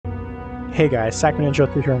Hey guys, Sacramento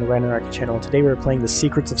here on the Randonarchy channel. Today we're playing The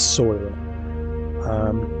Secrets of Soil.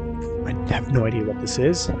 I have no idea what this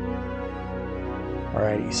is.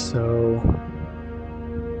 Alrighty, so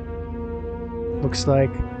looks like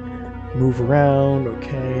move around,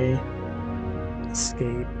 okay.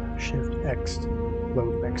 Escape, shift X,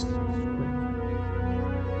 load next. Got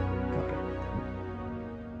it.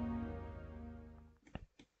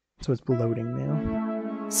 So it's loading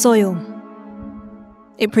now. Soil.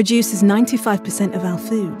 It produces 95% of our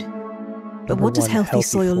food. But what does healthy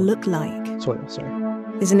soil look like? Soil, sorry.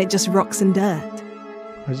 Isn't it just rocks and dirt?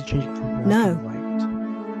 Why is it changing from black No.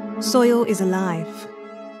 and white? Soil is alive.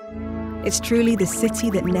 It's truly the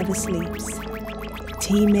city that never sleeps.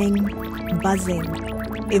 Teeming, buzzing,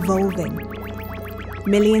 evolving.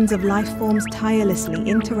 Millions of life forms tirelessly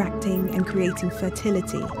interacting and creating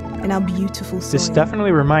fertility in our beautiful soil. This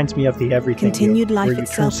definitely reminds me of the Everything Continued game, life where you turn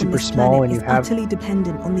itself on super this small planet and you is have utterly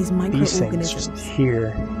dependent on these these things just microorganisms.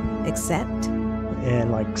 here Except,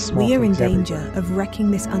 and like small we are in things danger everywhere. of wrecking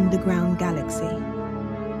this underground galaxy.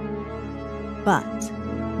 But,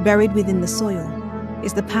 buried within the soil,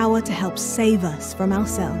 is the power to help save us from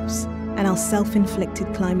ourselves and our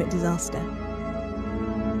self-inflicted climate disaster.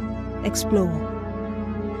 Explore.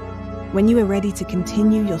 When you are ready to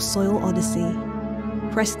continue your soil odyssey,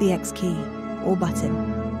 press the X key or button.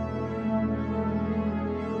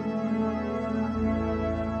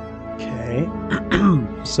 Okay,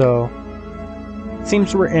 so it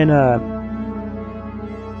seems we're in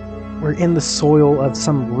the soil of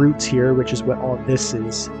some roots here, which is what all this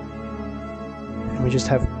is, and we just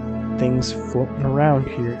have things floating around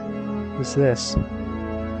here. What's this?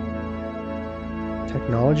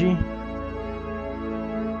 Technology?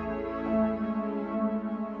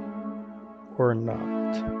 Or not?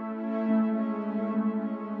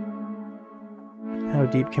 How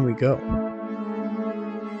deep can we go?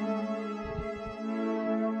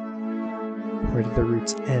 Where do the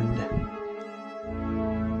roots end?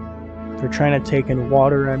 They're trying to take in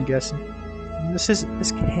water, I'm guessing. This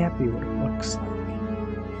can't be what it looks like.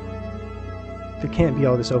 There can't be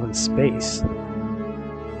all this open space.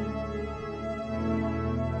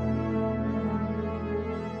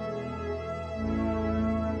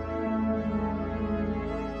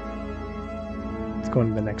 Let's go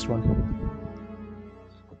into the next one.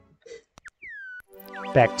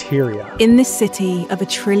 Bacteria. In this city of 1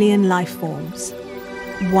 trillion life forms,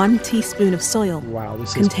 1 teaspoon of soil Wow,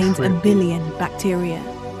 this contains is 1 billion bacteria.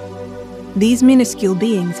 These minuscule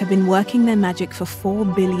beings have been working their magic for 4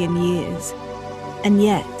 billion years, and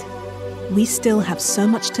yet we still have so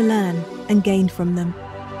much to learn and gain from them.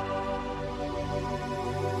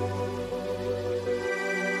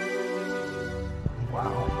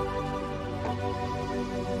 Wow.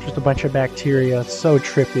 Just a bunch of bacteria. It's so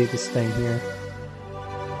trippy, this thing here.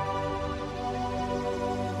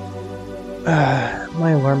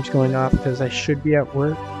 My alarm's going off because I should be at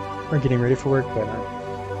work or getting ready for work, but I'm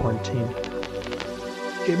quarantined.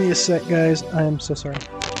 Give me a sec, guys. I am so sorry.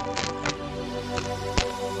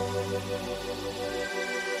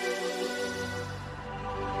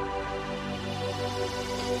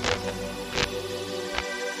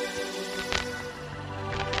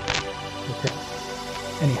 Okay.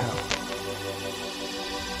 Anyhow.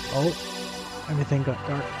 Oh, everything got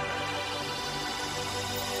dark.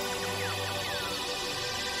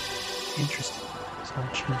 Interesting. It's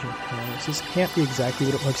not changing colors. This can't be exactly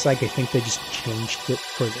what it looks like. I think they just changed it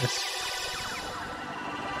for this.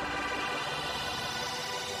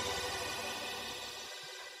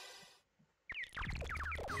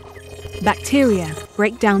 Bacteria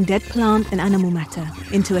break down dead plant and animal matter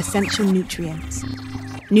into essential nutrients.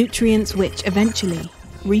 Nutrients which eventually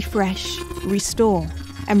refresh, restore,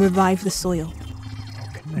 and revive the soil.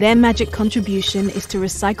 Their magic contribution is to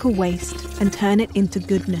recycle waste and turn it into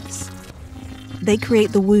goodness. They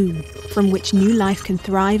create the womb from which new life can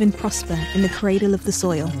thrive and prosper in the cradle of the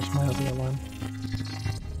soil. There's my other alarm.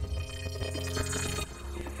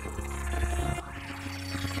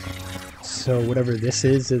 So whatever this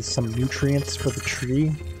is some nutrients for the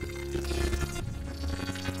tree.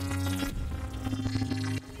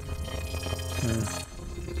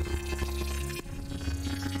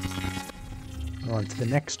 On to the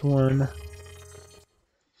next one.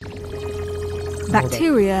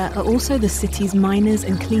 Bacteria are also the city's miners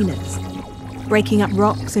and cleaners, breaking up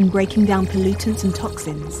rocks and breaking down pollutants and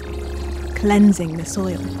toxins, cleansing the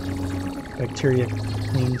soil. Bacteria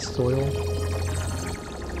cleans soil.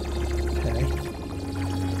 Okay.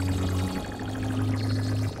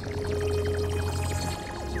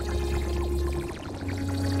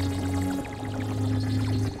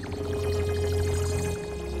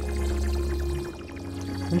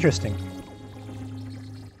 Interesting.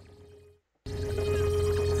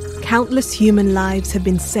 Countless human lives have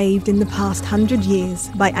been saved in the past 100 years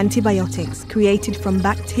by antibiotics created from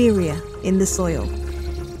bacteria in the soil.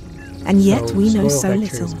 And yet we know so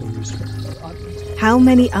little. How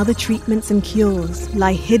many other treatments and cures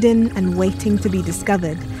lie hidden and waiting to be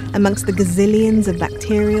discovered amongst the gazillions of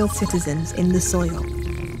bacterial citizens in the soil?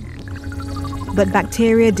 But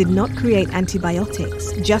bacteria did not create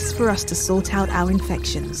antibiotics just for us to sort out our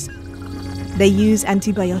infections. They use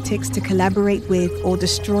antibiotics to collaborate with or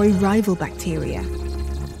destroy rival bacteria,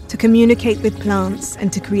 to communicate with plants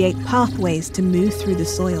and to create pathways to move through the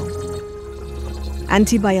soil.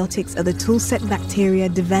 Antibiotics are the toolset bacteria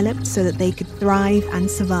developed so that they could thrive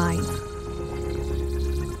and survive.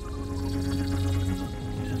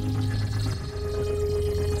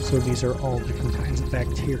 So these are all different kinds of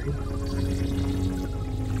bacteria.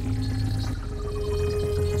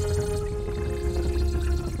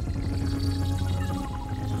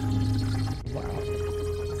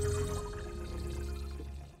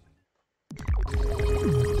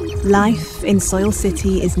 Life in Soil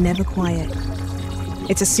City is never quiet.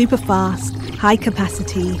 It's a super fast,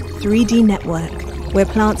 high-capacity 3D network where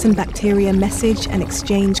plants and bacteria message and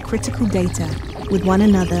exchange critical data with one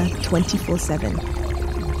another 24/7.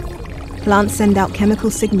 Plants send out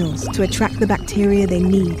chemical signals to attract the bacteria they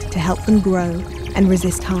need to help them grow and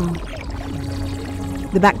resist harm.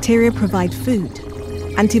 The bacteria provide food,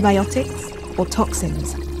 antibiotics, or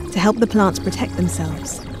toxins to help the plants protect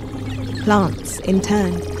themselves. Plants, in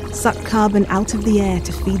turn, suck carbon out of the air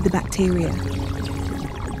to feed the bacteria.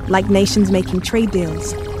 Like nations making trade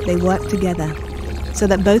deals, they work together so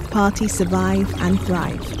that both parties survive and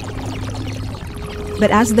thrive.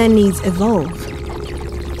 But as their needs evolve,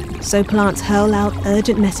 so plants hurl out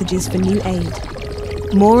urgent messages for new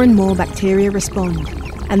aid. More and more bacteria respond,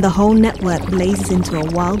 and the whole network blazes into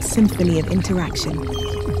a wild symphony of interaction.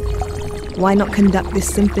 Why not conduct this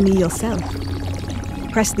symphony yourself?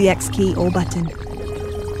 Press the X key or button.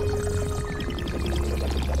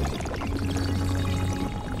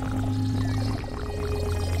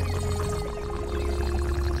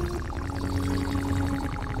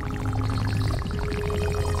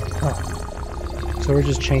 So we're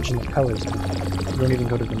just changing the colors. We don't even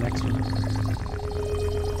go to the next one.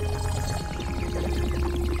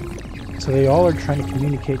 So they all are trying to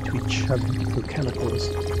communicate to each other through chemicals.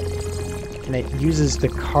 And it uses the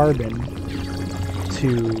carbon so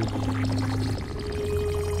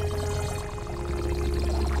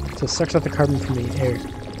it sucks out the carbon from the air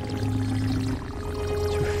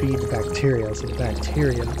to feed the bacteria, so the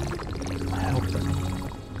bacteria help them.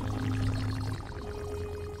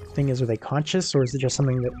 Thing is, are they conscious, or is it just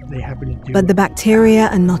something that they happen to do? But the bacteria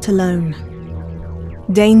are not alone.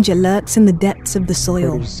 Danger lurks in the depths of the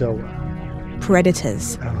soil. Protozoa.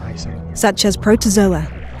 Predators, Oh, I see. such as protozoa,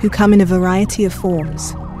 who come in a variety of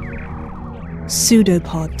forms.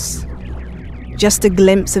 Pseudopods. Just a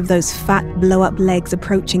glimpse of those fat blow-up legs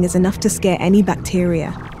approaching is enough to scare any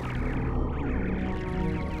bacteria.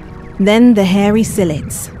 Then the hairy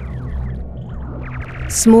psyllids.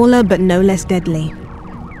 Smaller but no less deadly.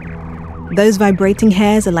 Those vibrating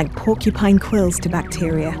hairs are like porcupine quills to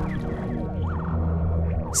bacteria.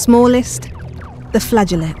 Smallest, the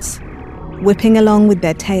flagellates. Whipping along with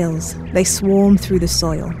their tails, they swarm through the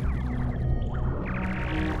soil.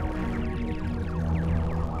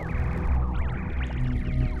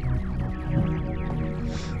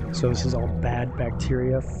 So this is all bad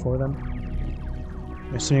bacteria for them?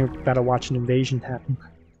 I'm assuming we're about to watch an invasion happen.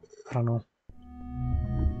 I don't know.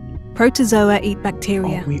 Protozoa eat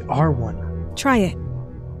bacteria. Oh, we are one. Try it.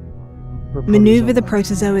 We're Maneuver the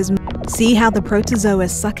protozoa. protozoas. See how the protozoa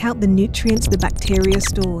suck out the nutrients the bacteria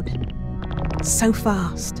stored. So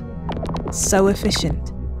fast. So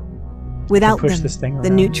efficient. Without push them, this thing the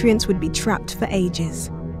around. nutrients would be trapped for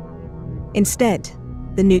ages. Instead,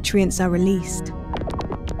 the nutrients are released.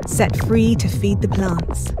 Set free to feed the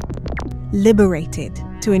plants. Liberated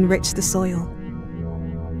to enrich the soil.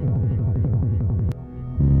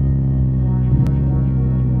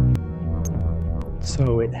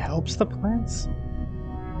 So it helps the plants?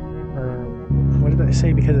 Or what did I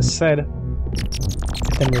say? Because it said it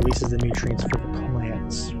then releases the nutrients for the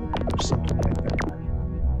plants. Or something like that.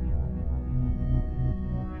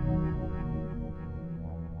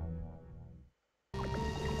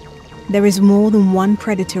 There is more than one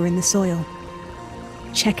predator in the soil.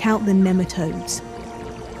 Check out the nematodes.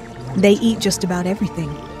 They eat just about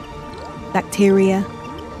everything. Bacteria,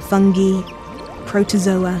 fungi,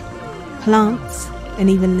 protozoa, plants, and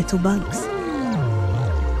even little bugs.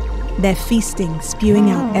 They're feasting, spewing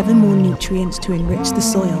out ever more nutrients to enrich the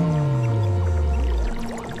soil.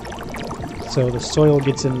 So the soil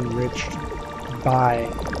gets enriched by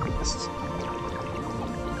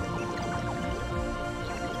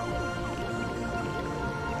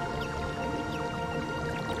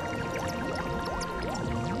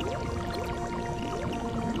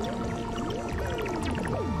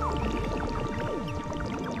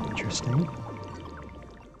Interesting.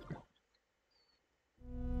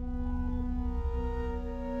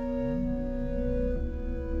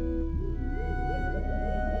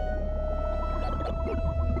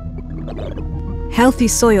 Healthy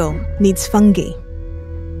soil needs fungi,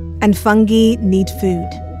 and fungi need food.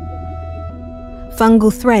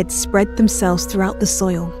 Fungal threads spread themselves throughout the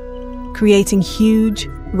soil, creating huge,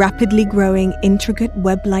 rapidly growing, intricate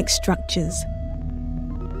web-like structures.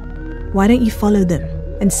 Why don't you follow them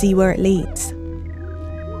and see where it leads?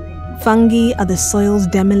 Fungi are the soil's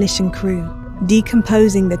demolition crew,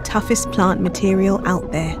 decomposing the toughest plant material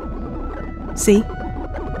out there. See?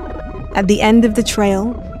 At the end of the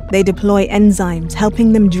trail, they deploy enzymes,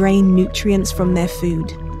 helping them drain nutrients from their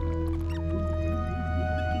food.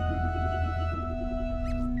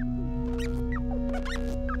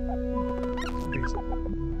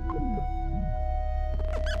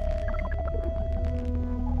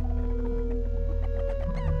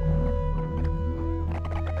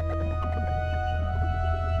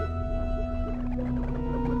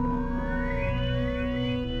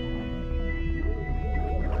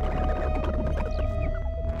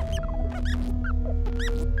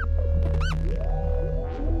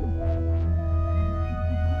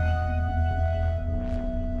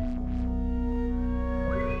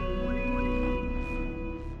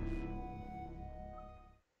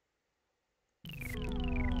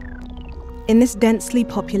 In this densely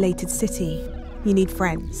populated city, you need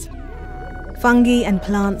friends. Fungi and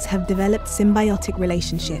plants have developed symbiotic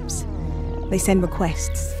relationships. They send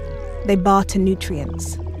requests. They barter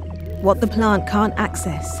nutrients. What the plant can't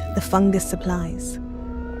access, the fungus supplies.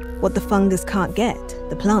 What the fungus can't get,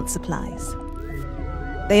 the plant supplies.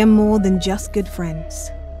 They are more than just good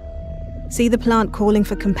friends. See the plant calling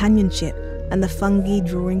for companionship and the fungi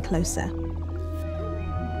drawing closer.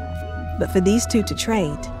 But for these two to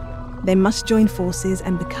trade, they must join forces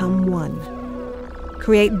and become one.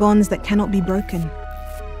 Create bonds that cannot be broken.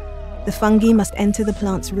 The fungi must enter the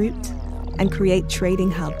plant's root and create trading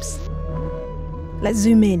hubs. Let's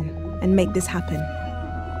zoom in and make this happen.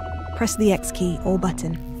 Press the X key or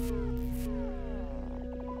button.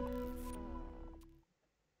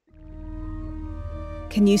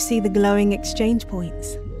 Can you see the glowing exchange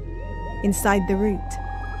points inside the root?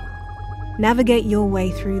 Navigate your way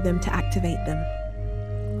through them to activate them.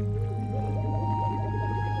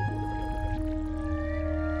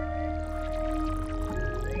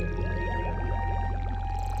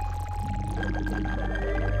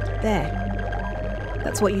 There.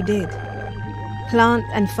 That's what you did. Plant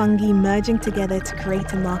and fungi merging together to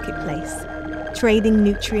create a marketplace, trading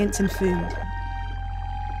nutrients and food.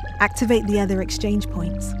 Activate the other exchange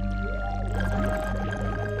points.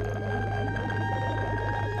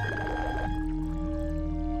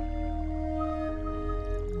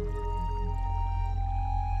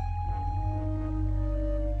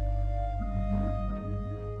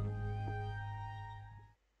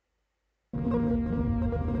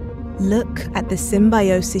 Look at the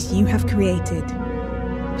symbiosis you have created.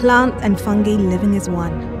 Plant and fungi living as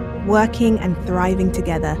one, working and thriving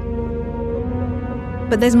together.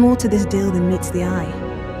 But there's more to this deal than meets the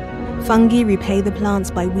eye. Fungi repay the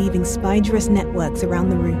plants by weaving spidrous networks around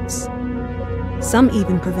the roots. Some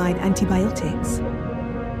even provide antibiotics.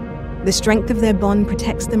 The strength of their bond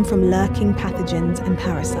protects them from lurking pathogens and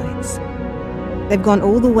parasites. They've gone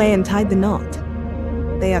all the way and tied the knot.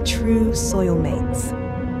 They are true soil mates.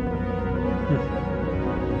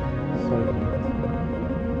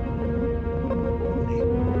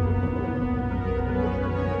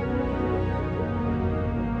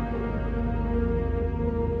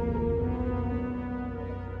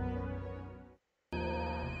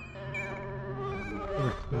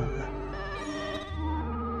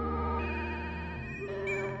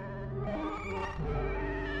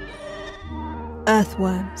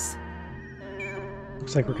 Earthworms.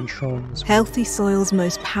 Looks like we're controlling this. Healthy soil's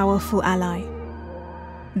most powerful ally.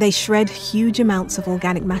 They shred huge amounts of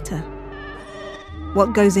organic matter.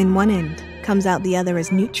 What goes in one end comes out the other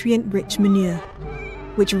as nutrient-rich manure,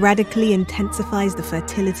 which radically intensifies the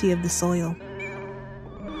fertility of the soil.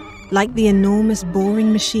 Like the enormous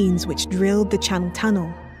boring machines which drilled the Channel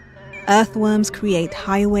Tunnel, earthworms create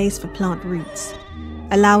highways for plant roots,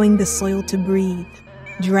 allowing the soil to breathe,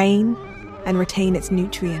 drain, and retain its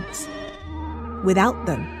nutrients. Without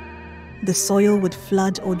them, the soil would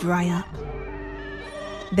flood or dry up.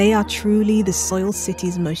 They are truly the soil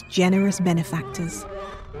city's most generous benefactors.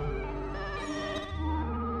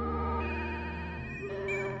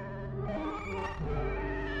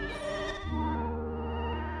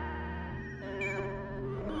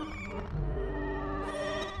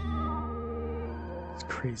 It's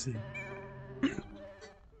crazy.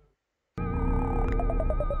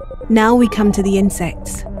 Now we come to the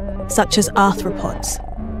insects, such as arthropods.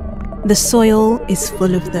 The soil is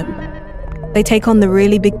full of them. They take on the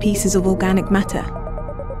really big pieces of organic matter,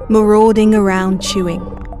 marauding around chewing,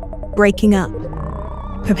 breaking up,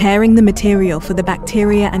 preparing the material for the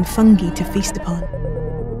bacteria and fungi to feast upon.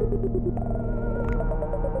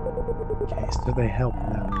 Okay, so they help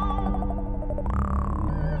them.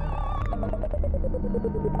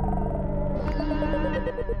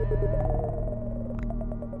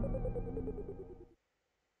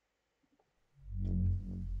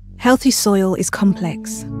 Healthy soil is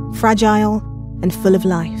complex, fragile, and full of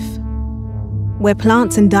life, where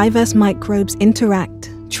plants and diverse microbes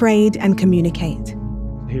interact, trade, and communicate.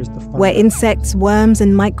 Here's the fun Where bit. insects, worms,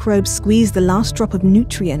 and microbes squeeze the last drop of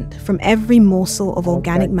nutrient from every morsel of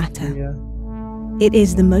organic matter. Bacteria. It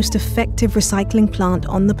is the most effective recycling plant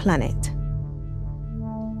on the planet.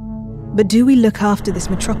 But do we look after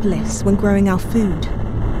this metropolis when growing our food?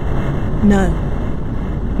 No.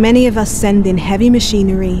 Many of us send in heavy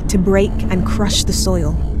machinery to break and crush the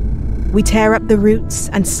soil. We tear up the roots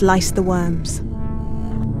and slice the worms.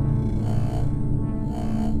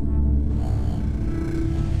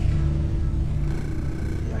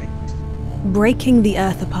 Breaking the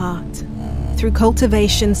earth apart, through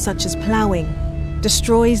cultivation such as ploughing,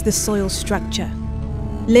 destroys the soil's structure,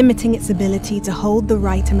 limiting its ability to hold the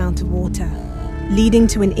right amount of water, leading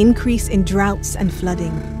to an increase in droughts and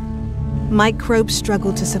flooding. Microbes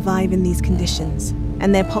struggle to survive in these conditions,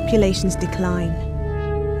 and their populations decline.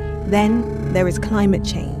 Then there is climate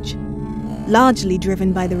change, largely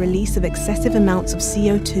driven by the release of excessive amounts of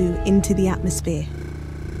CO2 into the atmosphere.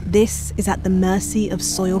 This is at the mercy of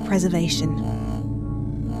soil preservation.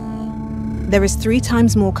 There is 3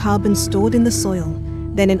 times more carbon stored in the soil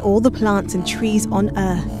than in all the plants and trees on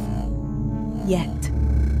Earth. Yet,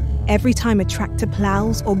 every time a tractor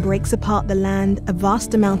plows or breaks apart the land, a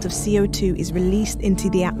vast amount of CO2 is released into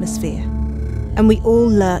the atmosphere, and we all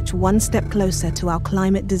lurch one step closer to our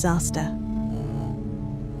climate disaster.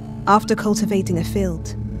 After cultivating a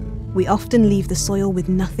field, we often leave the soil with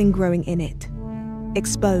nothing growing in it.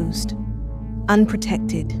 Exposed,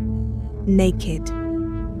 unprotected, naked,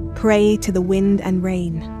 prey to the wind and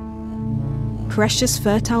rain. Precious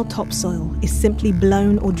fertile topsoil is simply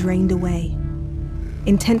blown or drained away.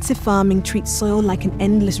 Intensive farming treats soil like an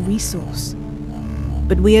endless resource,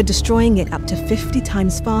 but we are destroying it up to 50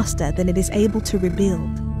 times faster than it is able to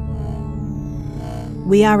rebuild.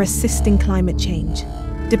 We are assisting climate change,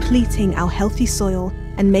 depleting our healthy soil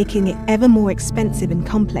and making it ever more expensive and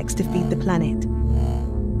complex to feed the planet.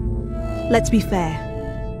 Let's be fair.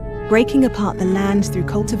 Breaking apart the land through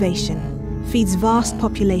cultivation feeds vast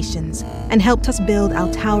populations and helped us build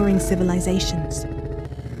our towering civilizations.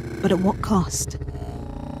 But at what cost?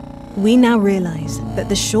 We now realize that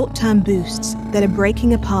the short-term boosts that are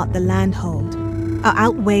breaking apart the land hold are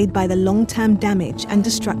outweighed by the long-term damage and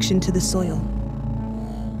destruction to the soil.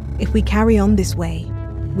 If we carry on this way,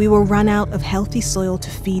 we will run out of healthy soil to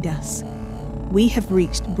feed us. We have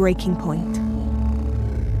reached breaking point.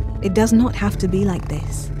 It does not have to be like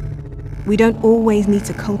this. We don't always need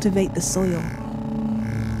to cultivate the soil.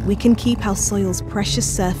 We can keep our soil's precious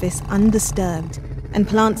surface undisturbed and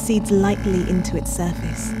plant seeds lightly into its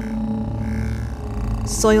surface.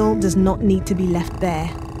 Soil does not need to be left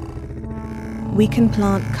bare. We can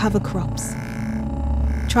plant cover crops.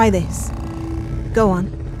 Try this. Go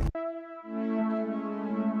on.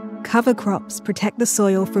 Cover crops protect the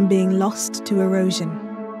soil from being lost to erosion.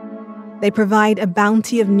 They provide a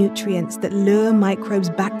bounty of nutrients that lure microbes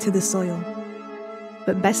back to the soil.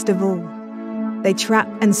 But best of all, they trap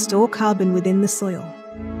and store carbon within the soil,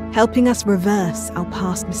 helping us reverse our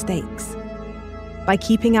past mistakes. By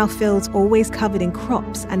keeping our fields always covered in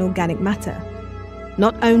crops and organic matter,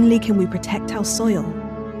 not only can we protect our soil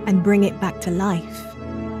and bring it back to life,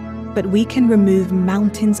 but we can remove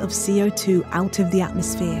mountains of CO2 out of the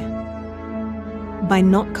atmosphere. By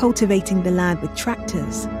not cultivating the land with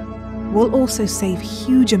tractors, we'll also save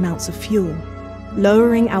huge amounts of fuel,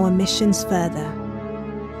 lowering our emissions further.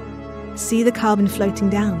 See the carbon floating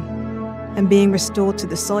down and being restored to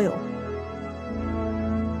the soil.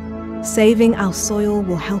 Saving our soil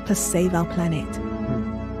will help us save our planet.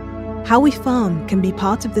 How we farm can be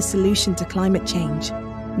part of the solution to climate change,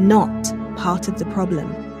 not part of the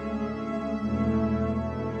problem.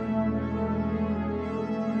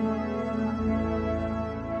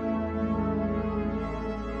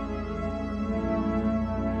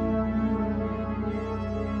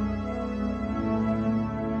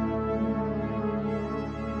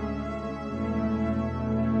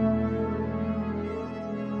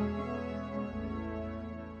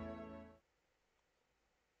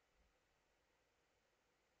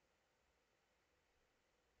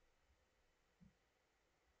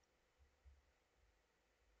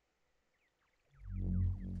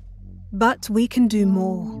 But we can do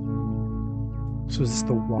more. So is this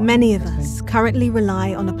the water? Many of us currently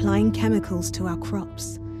rely on applying chemicals to our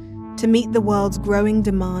crops to meet the world's growing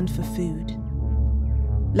demand for food.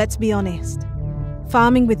 Let's be honest,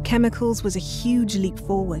 farming with chemicals was a huge leap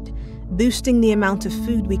forward, boosting the amount of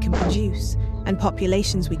food we can produce and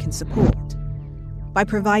populations we can support. By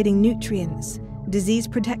providing nutrients, disease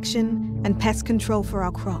protection, and pest control for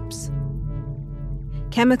our crops.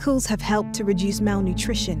 Chemicals have helped to reduce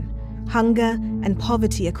malnutrition, hunger, and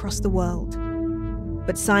poverty across the world.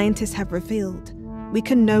 But scientists have revealed we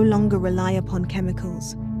can no longer rely upon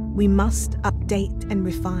chemicals. We must update and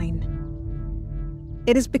refine.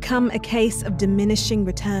 It has become a case of diminishing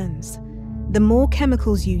returns. The more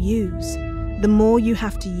chemicals you use, the more you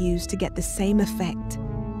have to use to get the same effect.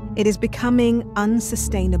 It is becoming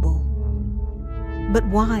unsustainable. But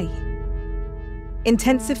why?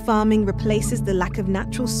 Intensive farming replaces the lack of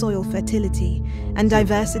natural soil fertility and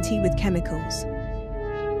diversity with chemicals.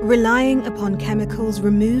 Relying upon chemicals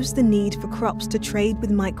removes the need for crops to trade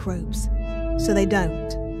with microbes, so they don't.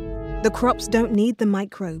 The crops don't need the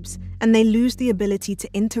microbes, and they lose the ability to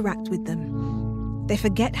interact with them. They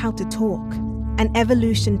forget how to talk, and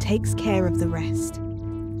evolution takes care of the rest.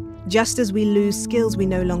 Just as we lose skills we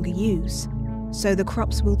no longer use, so the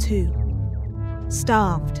crops will too.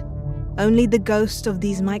 Starved, only the ghost of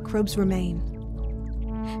these microbes remain.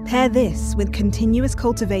 Pair this with continuous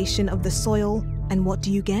cultivation of the soil, and what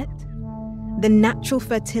do you get? The natural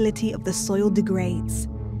fertility of the soil degrades,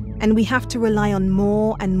 and we have to rely on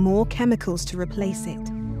more and more chemicals to replace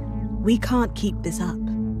it. We can't keep this up.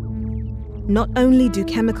 Not only do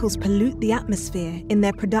chemicals pollute the atmosphere in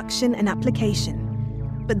their production and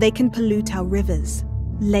application, but they can pollute our rivers,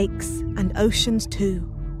 lakes, and oceans too.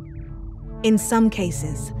 In some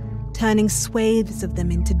cases, turning swathes of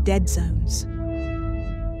them into dead zones.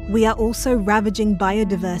 We are also ravaging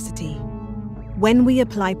biodiversity. When we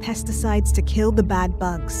apply pesticides to kill the bad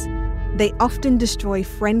bugs, they often destroy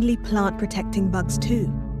friendly plant-protecting bugs too.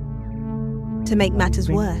 To make matters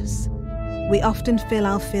worse, we often fill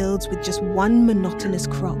our fields with just one monotonous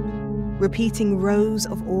crop, repeating rows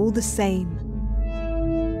of all the same.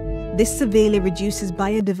 This severely reduces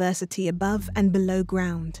biodiversity above and below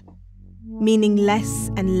ground, meaning less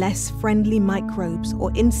and less friendly microbes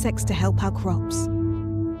or insects to help our crops.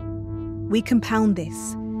 We compound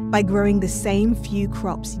this by growing the same few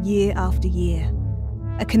crops year after year,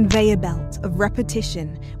 a conveyor belt of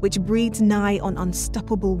repetition which breeds nigh on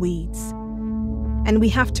unstoppable weeds. And we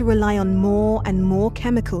have to rely on more and more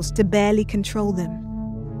chemicals to barely control them.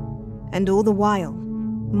 And all the while,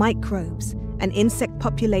 microbes and insect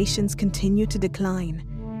populations continue to decline,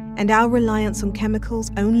 and our reliance on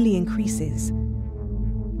chemicals only increases.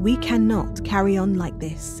 We cannot carry on like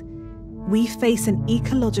this. We face an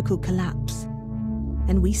ecological collapse,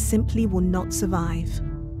 and we simply will not survive.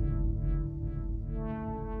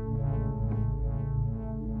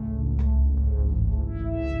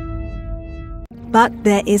 But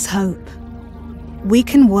there is hope. We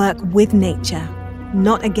can work with nature,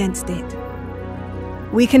 not against it.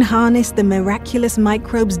 We can harness the miraculous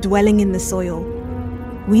microbes dwelling in the soil.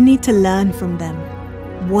 We need to learn from them,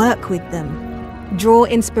 work with them, draw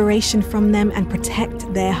inspiration from them, and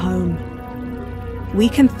protect their home. We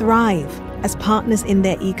can thrive as partners in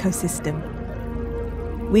their ecosystem.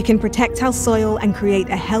 We can protect our soil and create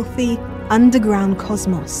a healthy, underground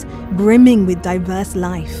cosmos brimming with diverse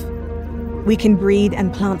life. We can breed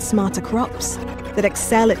and plant smarter crops that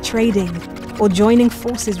excel at trading or joining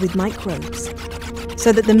forces with microbes,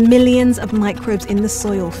 so that the millions of microbes in the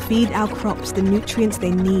soil feed our crops the nutrients they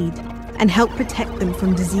need and help protect them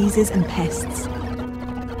from diseases and pests.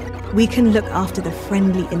 We can look after the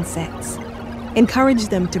friendly insects, encourage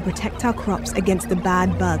them to protect our crops against the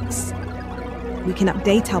bad bugs. We can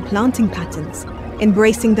update our planting patterns,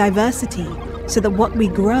 embracing diversity so that what we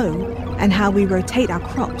grow and how we rotate our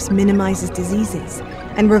crops minimizes diseases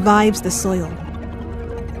and revives the soil.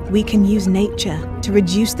 We can use nature to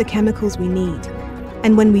reduce the chemicals we need,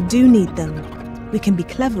 and when we do need them, we can be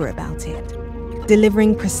clever about it,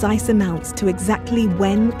 delivering precise amounts to exactly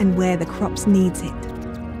when and where the crops needs it.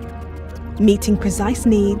 Meeting precise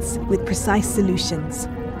needs with precise solutions.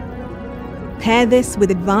 Pair this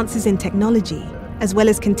with advances in technology, as well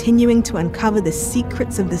as continuing to uncover the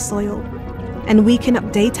secrets of the soil, and we can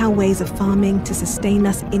update our ways of farming to sustain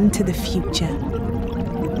us into the future.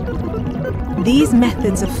 These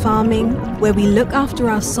methods of farming, where we look after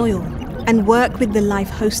our soil and work with the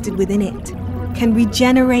life hosted within it, can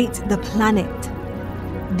regenerate the planet.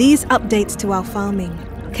 These updates to our farming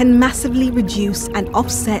can massively reduce and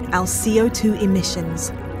offset our CO2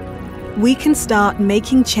 emissions. We can start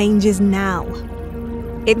making changes now.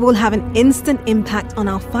 It will have an instant impact on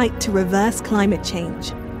our fight to reverse climate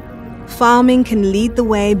change. Farming can lead the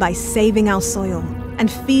way by saving our soil,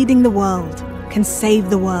 and feeding the world can save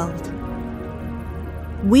the world.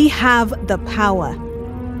 We have the power.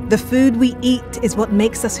 The food we eat is what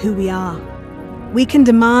makes us who we are. We can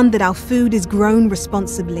demand that our food is grown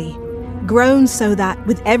responsibly, grown so that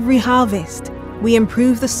with every harvest, we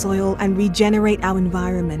improve the soil and regenerate our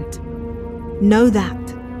environment. Know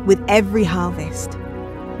that with every harvest,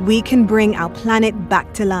 we can bring our planet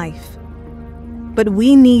back to life. But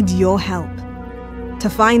we need your help. To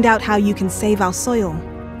find out how you can save our soil,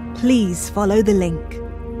 please follow the link.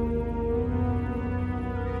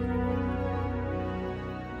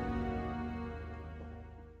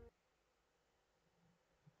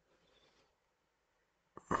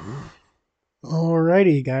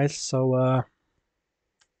 Alrighty, guys. So,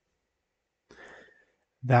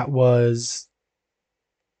 that was...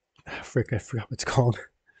 Frick, I forgot what it's called.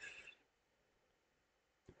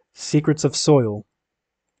 Secrets of Soil.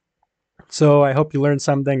 So I hope you learned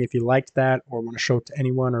something. If you liked that or want to show it to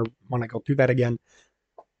anyone or want to go through that again,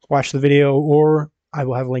 watch the video, or I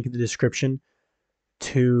will have a link in the description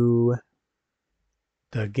to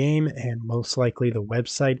the game and most likely the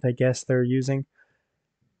website I guess they're using.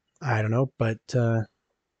 I don't know, but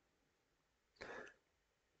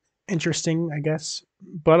interesting, I guess.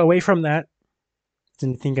 But away from that, is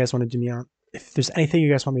anything you guys want to do me on? If there's anything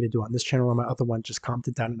you guys want me to do on this channel or my other one, just comment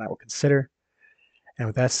it down and I will consider. And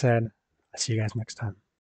with that said, I'll see you guys next time.